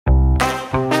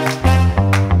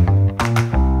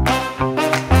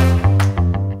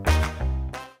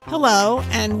Hello,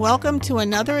 and welcome to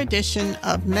another edition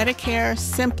of Medicare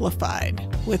Simplified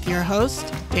with your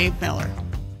host, Dave Miller.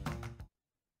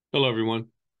 Hello, everyone.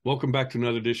 Welcome back to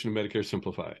another edition of Medicare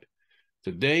Simplified.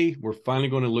 Today, we're finally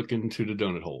going to look into the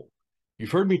donut hole. You've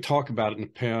heard me talk about it in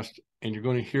the past, and you're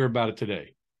going to hear about it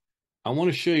today. I want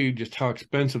to show you just how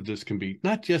expensive this can be,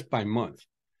 not just by month,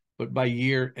 but by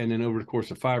year, and then over the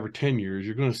course of 5 or 10 years,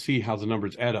 you're going to see how the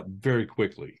numbers add up very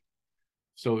quickly.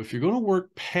 So if you're going to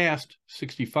work past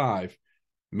 65,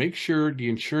 make sure the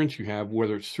insurance you have,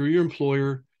 whether it's through your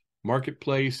employer,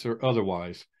 marketplace, or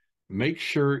otherwise, make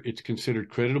sure it's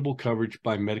considered creditable coverage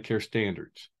by Medicare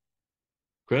standards.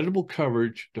 Creditable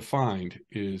coverage defined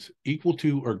is equal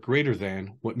to or greater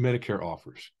than what Medicare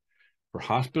offers for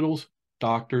hospitals,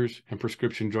 doctors, and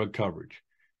prescription drug coverage.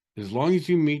 As long as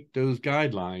you meet those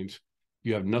guidelines,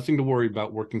 you have nothing to worry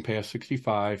about working past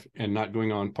 65 and not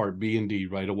going on Part B and D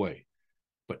right away.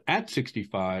 But at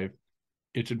 65,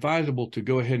 it's advisable to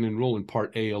go ahead and enroll in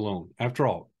Part A alone. After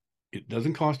all, it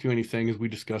doesn't cost you anything, as we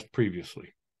discussed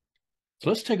previously. So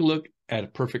let's take a look at a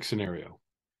perfect scenario.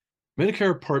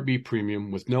 Medicare Part B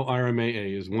premium with no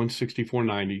IRMAA is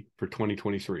 $164.90 for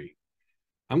 2023.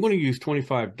 I'm going to use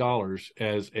 $25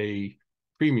 as a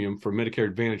premium for Medicare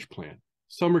Advantage plan.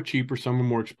 Some are cheaper, some are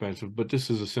more expensive, but this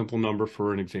is a simple number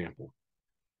for an example.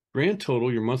 Grand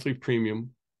total, your monthly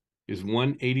premium is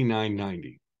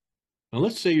 $189.90. Now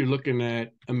let's say you're looking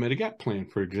at a Medigap plan,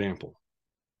 for example.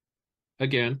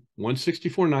 Again,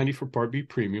 $164.90 for Part B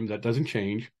premium. That doesn't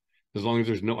change as long as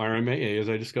there's no IRMAA, as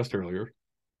I discussed earlier.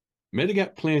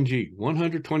 Medigap Plan G,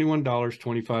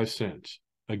 $121.25.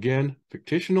 Again,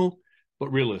 fictional, but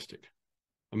realistic.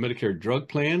 A Medicare drug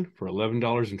plan for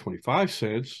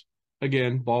 $11.25.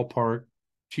 Again, ballpark,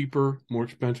 cheaper, more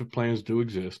expensive plans do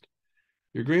exist.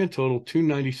 Your grand total,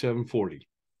 $297.40.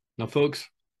 Now, folks,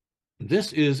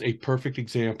 this is a perfect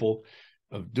example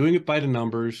of doing it by the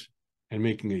numbers and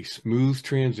making a smooth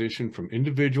transition from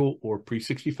individual or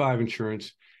pre-65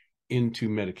 insurance into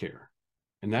Medicare.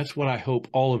 And that's what I hope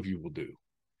all of you will do.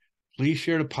 Please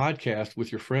share the podcast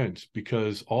with your friends,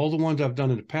 because all the ones I've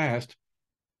done in the past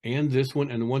and this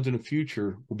one and the ones in the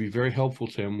future will be very helpful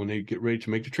to them when they get ready to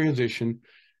make the transition,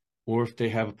 or if they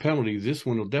have a penalty. This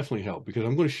one will definitely help, because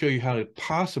I'm going to show you how to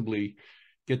possibly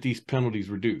get these penalties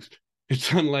reduced.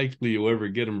 It's unlikely you'll ever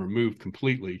get them removed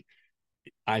completely.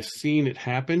 I've seen it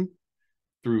happen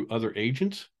through other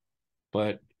agents,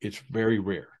 but it's very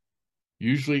rare.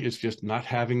 Usually it's just not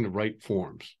having the right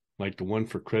forms, like the one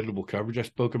for creditable coverage I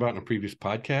spoke about in a previous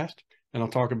podcast, and I'll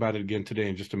talk about it again today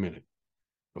in just a minute.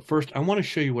 But first, I want to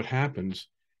show you what happens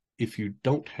if you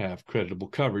don't have creditable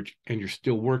coverage and you're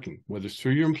still working, whether it's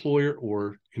through your employer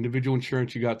or individual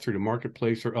insurance you got through the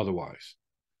marketplace or otherwise.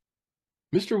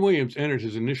 Mr. Williams entered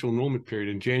his initial enrollment period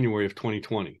in January of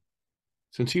 2020.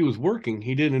 Since he was working,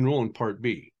 he didn't enroll in Part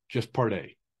B, just Part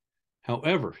A.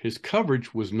 However, his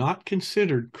coverage was not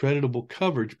considered creditable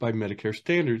coverage by Medicare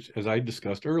standards, as I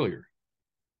discussed earlier.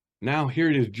 Now, here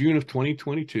it is June of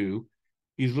 2022.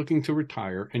 He's looking to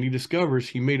retire, and he discovers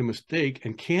he made a mistake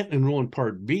and can't enroll in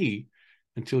Part B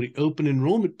until the open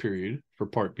enrollment period for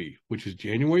Part B, which is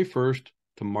January 1st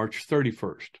to March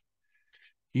 31st.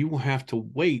 He will have to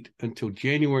wait until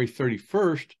January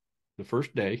 31st, the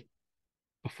first day,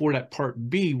 before that Part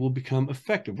B will become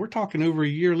effective. We're talking over a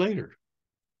year later.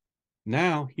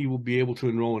 Now he will be able to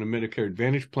enroll in a Medicare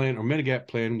Advantage plan or Medigap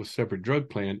plan with separate drug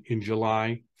plan in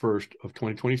July 1st of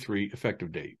 2023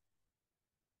 effective date.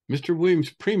 Mr. Williams'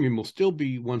 premium will still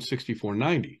be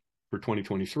 $164.90 for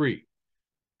 2023.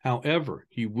 However,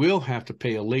 he will have to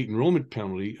pay a late enrollment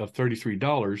penalty of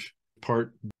 $33,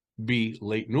 Part B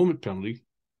late enrollment penalty.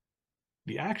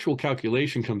 The actual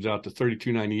calculation comes out to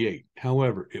 $32.98.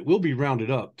 However, it will be rounded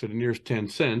up to the nearest 10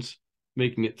 cents,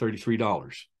 making it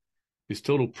 $33. His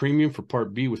total premium for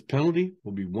Part B with penalty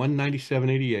will be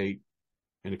 $197.88,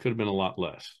 and it could have been a lot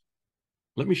less.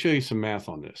 Let me show you some math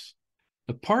on this.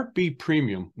 The Part B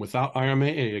premium without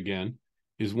IRMAA again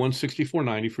is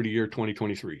 $164.90 for the year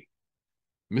 2023.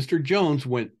 Mr. Jones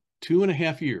went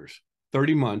 2.5 years,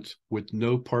 30 months with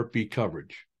no Part B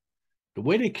coverage. The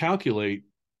way they calculate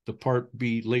the Part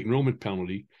B late enrollment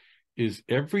penalty is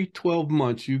every 12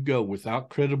 months you go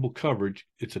without creditable coverage,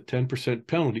 it's a 10%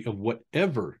 penalty of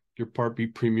whatever your Part B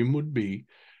premium would be,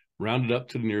 rounded up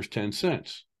to the nearest 10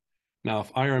 cents. Now,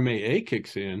 if IRMAA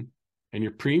kicks in and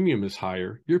your premium is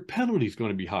higher, your penalty is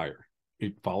going to be higher.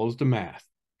 It follows the math.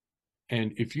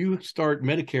 And if you start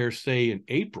Medicare, say in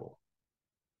April,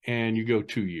 and you go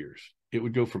 2 years, it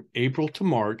would go from April to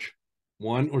March,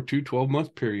 1 or 2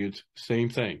 12-month periods, same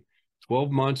thing.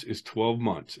 12 months is 12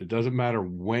 months. It doesn't matter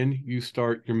when you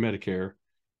start your Medicare.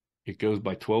 It goes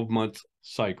by 12-month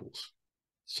cycles.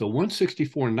 So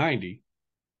 164.90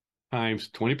 times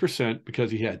 20%,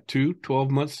 because he had two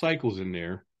 12-month cycles in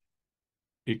there,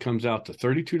 it comes out to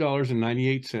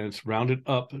 $32.98, rounded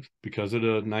up because of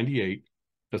the 98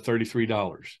 to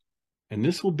 $33. And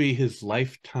this will be his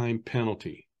lifetime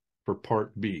penalty for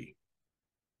Part B.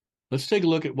 Let's take a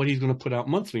look at what he's going to put out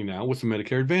monthly now with the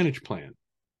Medicare Advantage plan.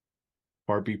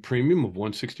 Part B premium of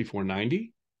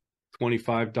 $164.90,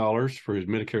 $25 for his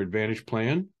Medicare Advantage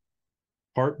plan.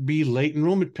 Part B late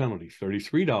enrollment penalty,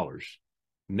 $33.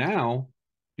 Now,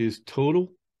 his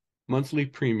total monthly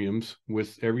premiums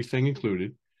with everything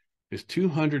included is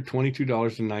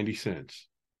 $222.90.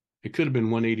 It could have been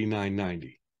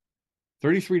 $189.90.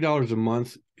 $33 a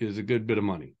month is a good bit of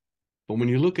money. But when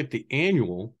you look at the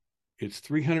annual, it's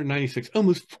 $396,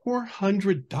 almost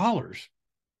 $400.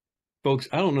 Folks,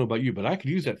 I don't know about you, but I could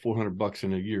use that $400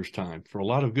 in a year's time for a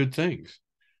lot of good things.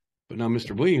 But now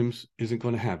Mr. Williams isn't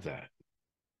going to have that.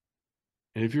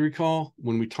 And if you recall,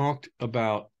 when we talked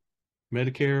about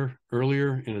Medicare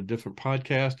earlier in a different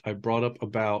podcast, I brought up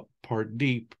about Part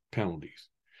D penalties.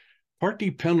 Part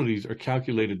D penalties are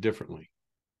calculated differently.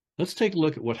 Let's take a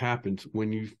look at what happens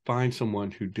when you find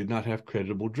someone who did not have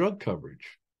creditable drug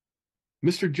coverage.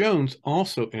 Mr. Jones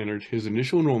also entered his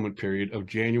initial enrollment period of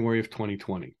January of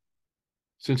 2020.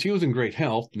 Since he was in great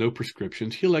health, no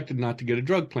prescriptions, he elected not to get a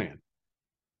drug plan.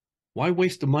 Why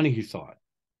waste the money, he thought?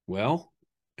 Well,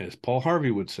 as Paul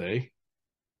Harvey would say,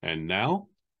 and now,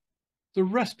 the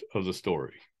rest of the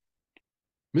story.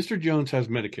 Mr. Jones has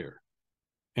Medicare,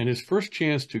 and his first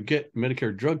chance to get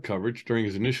Medicare drug coverage during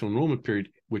his initial enrollment period,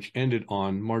 which ended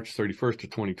on March 31st of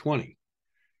 2020.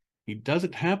 He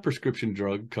doesn't have prescription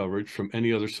drug coverage from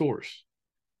any other source.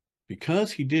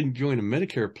 Because he didn't join a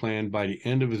Medicare plan by the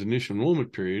end of his initial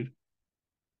enrollment period,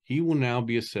 he will now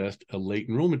be assessed a late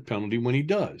enrollment penalty when he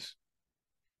does.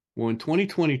 Well, in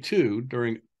 2022,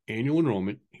 during annual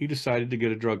enrollment, he decided to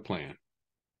get a drug plan.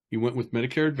 He went with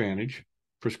Medicare Advantage,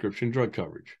 prescription drug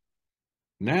coverage.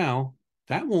 Now,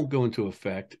 that won't go into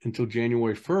effect until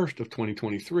January 1st of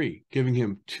 2023, giving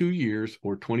him 2 years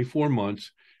or 24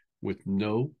 months with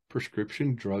no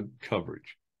prescription drug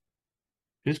coverage.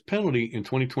 His penalty in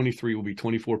 2023 will be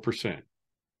 24%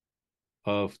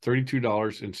 of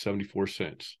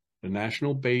 $32.74, the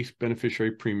national base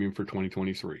beneficiary premium for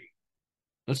 2023.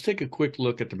 Let's take a quick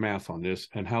look at the math on this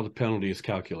and how the penalty is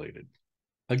calculated.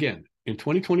 Again, in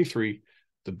 2023,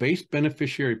 the base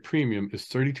beneficiary premium is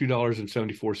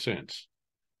 $32.74.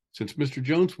 Since Mr.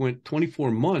 Jones went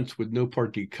 24 months with no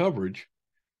Part D coverage,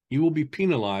 he will be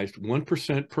penalized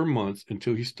 1% per month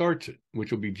until he starts it,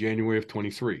 which will be January of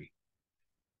 23.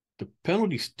 The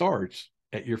penalty starts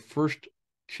at your first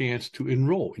chance to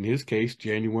enroll, in his case,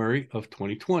 January of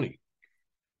 2020.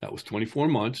 That was 24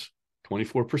 months,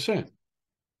 24%.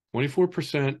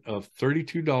 24% of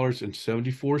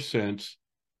 $32.74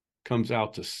 comes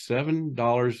out to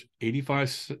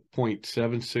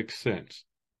 $7.85.76.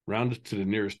 Rounded to the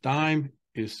nearest dime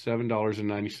is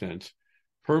 $7.90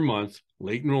 per month,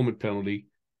 late enrollment penalty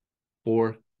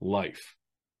for life.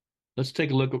 Let's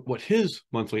take a look at what his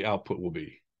monthly output will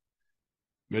be.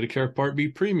 Medicare Part B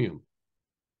premium,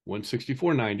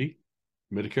 $164.90.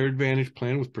 Medicare Advantage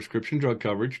plan with prescription drug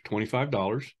coverage,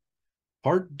 $25.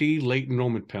 Part D late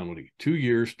enrollment penalty, 2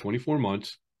 years, 24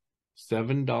 months,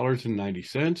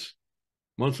 $7.90.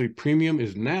 Monthly premium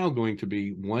is now going to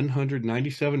be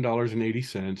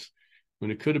 $197.80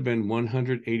 when it could have been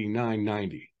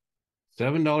 $189.90.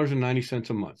 $7.90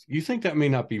 a month. You think that may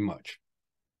not be much.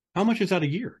 How much is that a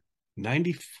year?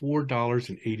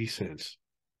 $94.80.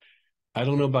 I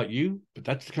don't know about you, but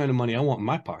that's the kind of money I want in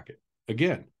my pocket.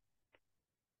 Again,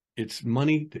 it's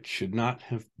money that should not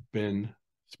have been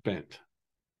spent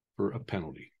for a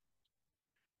penalty.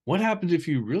 What happens if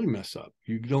you really mess up?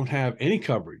 You don't have any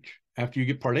coverage after you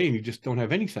get Part A and you just don't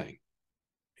have anything.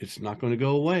 It's not going to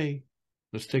go away.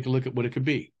 Let's take a look at what it could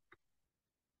be.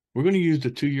 We're going to use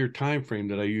the 2-year time frame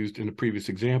that I used in the previous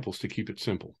examples to keep it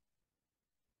simple.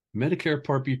 Medicare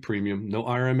Part B premium, no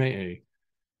IRMAA,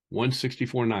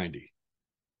 $164.90.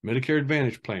 Medicare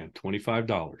Advantage plan,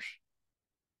 $25.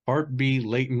 Part B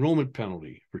late enrollment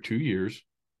penalty for 2 years,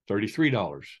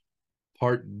 $33.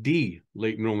 Part D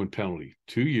late enrollment penalty,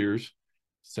 2 years,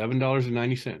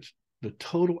 $7.90. The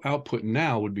total output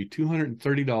now would be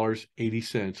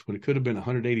 $230.80 when it could have been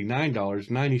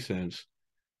 $189.90,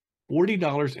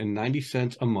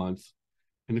 $40.90 a month.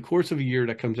 In the course of a year,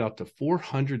 that comes out to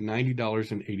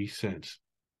 $490.80.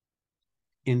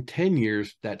 In 10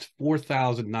 years, that's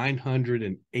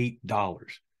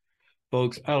 $4,908.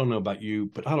 Folks, I don't know about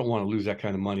you, but I don't want to lose that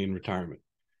kind of money in retirement.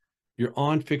 You're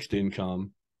on fixed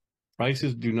income.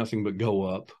 Prices do nothing but go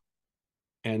up.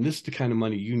 And this is the kind of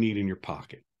money you need in your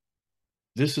pocket.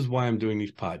 This is why I'm doing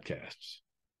these podcasts.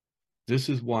 This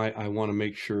is why I want to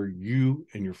make sure you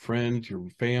and your friends, your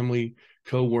family,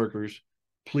 coworkers,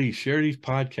 please share these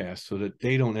podcasts so that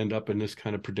they don't end up in this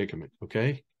kind of predicament,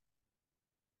 okay?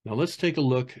 Now let's take a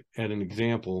look at an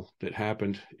example that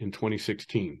happened in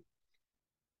 2016.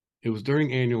 It was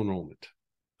during annual enrollment.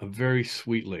 A very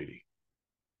sweet lady.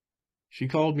 She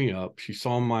called me up. She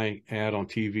saw my ad on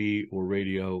TV or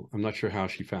radio. I'm not sure how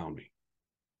she found me.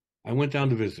 I went down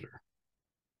to visit her.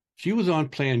 She was on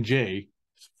Plan J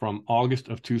from August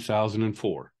of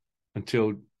 2004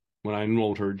 until when I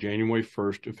enrolled her January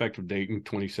 1st, effective date in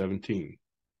 2017.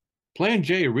 Plan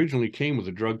J originally came with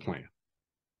a drug plan,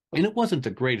 and it wasn't the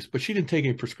greatest, but she didn't take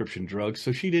any prescription drugs,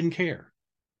 so she didn't care.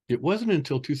 It wasn't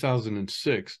until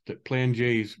 2006 that Plan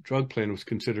J's drug plan was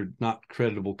considered not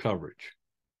creditable coverage.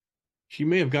 She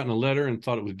may have gotten a letter and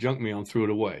thought it was junk mail and threw it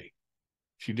away.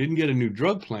 She didn't get a new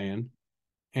drug plan,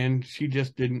 and she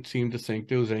just didn't seem to think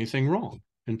there was anything wrong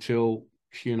until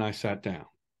she and I sat down.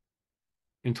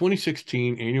 In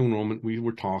 2016, annual enrollment, we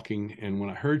were talking, and when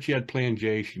I heard she had Plan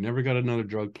J, she never got another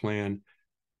drug plan,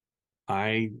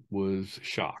 I was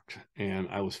shocked, and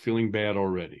I was feeling bad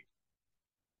already.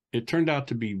 It turned out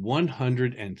to be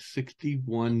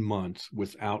 161 months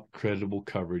without creditable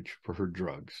coverage for her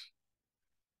drugs.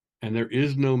 And there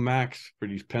is no max for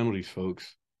these penalties,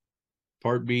 folks.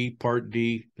 Part B, Part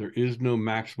D, there is no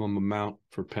maximum amount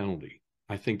for penalty.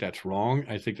 I think that's wrong.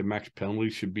 I think the max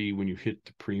penalty should be when you hit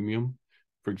the premium.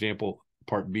 For example,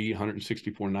 Part B,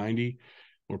 $164.90,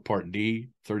 or Part D,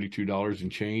 $32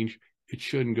 and change. It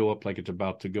shouldn't go up like it's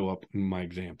about to go up in my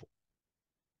example.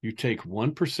 You take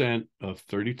 1% of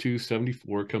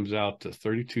 $32.74, comes out to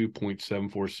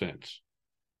 32.74 cents.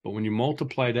 But when you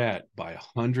multiply that by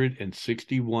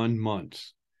 161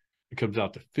 months, it comes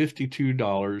out to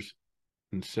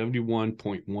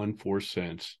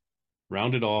 $52.71.14,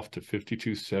 rounded off to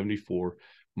 $52.74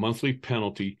 monthly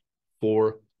penalty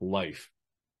for life.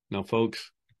 Now, folks,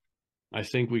 I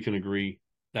think we can agree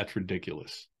that's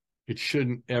ridiculous. It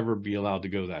shouldn't ever be allowed to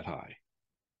go that high.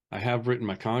 I have written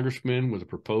my congressman with a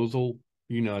proposal.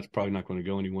 You know, it's probably not going to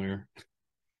go anywhere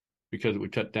because it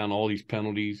would cut down all these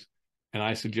penalties. And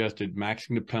I suggested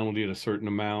maxing the penalty at a certain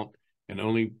amount and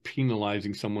only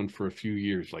penalizing someone for a few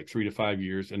years, like 3 to 5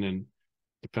 years. And then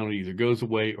the penalty either goes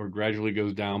away or gradually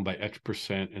goes down by X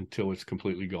percent until it's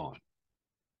completely gone.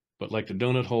 But like the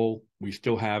donut hole, we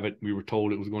still have it. We were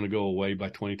told it was going to go away by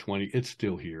 2020. It's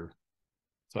still here.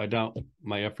 So I doubt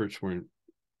my efforts weren't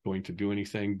going to do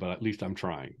anything, but at least I'm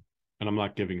trying. And I'm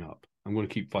not giving up. I'm going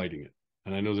to keep fighting it.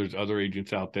 And I know there's other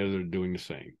agents out there that are doing the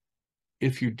same.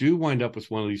 If you do wind up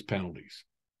with one of these penalties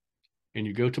and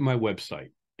you go to my website,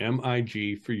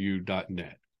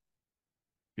 migforyou.net,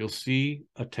 you'll see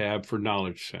a tab for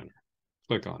Knowledge Center.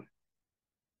 Click on it.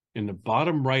 In the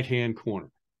bottom right-hand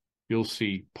corner, you'll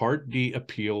see Part D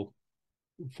appeal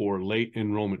for late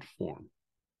enrollment form.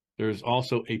 There's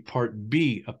also a Part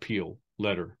B appeal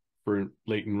letter for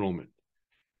late enrollment.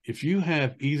 If you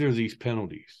have either of these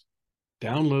penalties,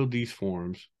 download these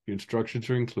forms, the instructions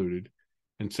are included,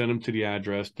 and send them to the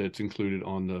address that's included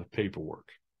on the paperwork.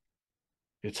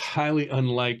 It's highly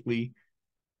unlikely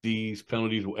these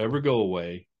penalties will ever go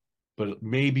away, but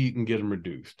maybe you can get them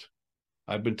reduced.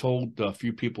 I've been told a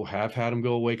few people have had them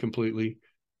go away completely,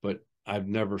 but I've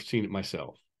never seen it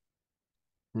myself.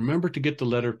 Remember to get the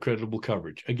letter of creditable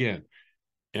coverage. Again,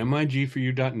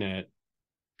 migforyou.net,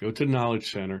 go to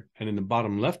Knowledge Center, and in the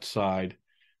bottom left side,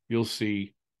 you'll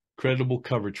see creditable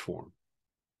coverage form.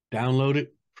 Download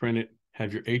it, print it,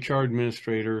 have your HR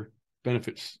administrator,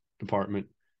 benefits department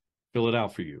fill it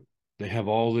out for you. They have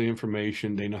all the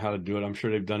information. They know how to do it. I'm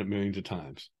sure they've done it millions of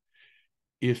times.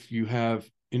 If you have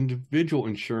individual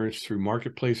insurance through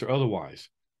Marketplace or otherwise,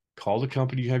 call the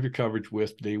company you have your coverage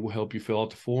with. They will help you fill out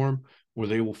the form, or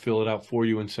they will fill it out for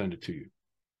you and send it to you.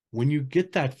 When you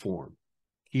get that form,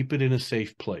 keep it in a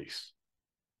safe place.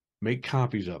 Make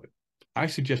copies of it. I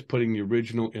suggest putting the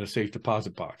original in a safe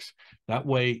deposit box. That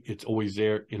way, it's always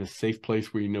there in a safe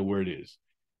place where you know where it is.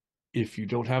 If you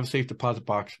don't have a safe deposit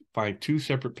box, find 2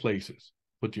 separate places.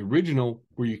 Put the original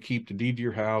where you keep the deed to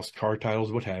your house, car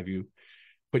titles, what have you.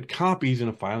 Put copies in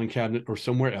a filing cabinet or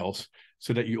somewhere else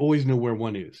so that you always know where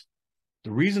one is.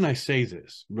 The reason I say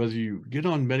this, whether you get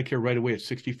on Medicare right away at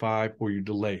 65 or you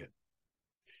delay it,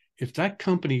 if that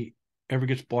company ever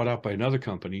gets bought out by another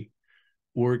company,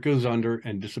 or it goes under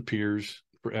and disappears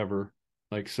forever,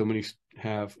 like so many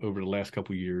have over the last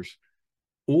couple of years,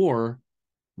 or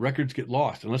records get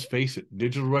lost. And let's face it,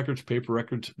 digital records, paper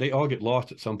records, they all get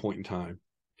lost at some point in time.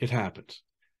 It happens.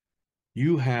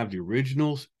 You have the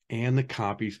originals and the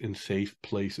copies in safe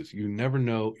places. You never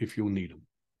know if you'll need them.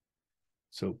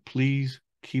 So please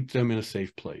keep them in a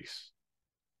safe place.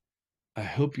 I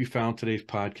hope you found today's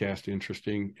podcast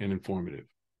interesting and informative.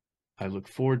 I look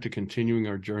forward to continuing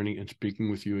our journey and speaking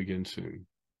with you again soon.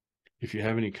 If you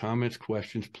have any comments,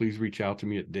 questions, please reach out to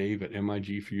me at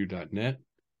dave@migforyou.net.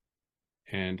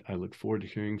 And I look forward to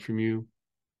hearing from you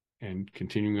and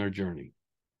continuing our journey.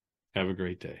 Have a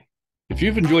great day. If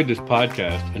you've enjoyed this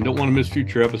podcast and don't want to miss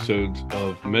future episodes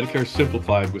of Medicare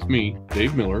Simplified with me,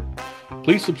 Dave Miller,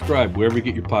 please subscribe wherever you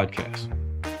get your podcasts.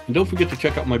 And don't forget to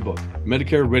check out my book,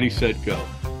 Medicare Ready, Set, Go,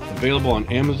 available on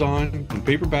Amazon in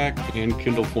paperback and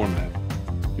Kindle format.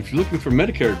 If you're looking for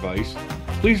Medicare advice,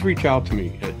 please reach out to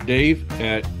me at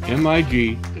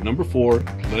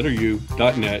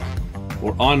dave@mig4u.net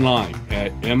or online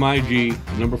at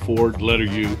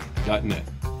mig4u.net.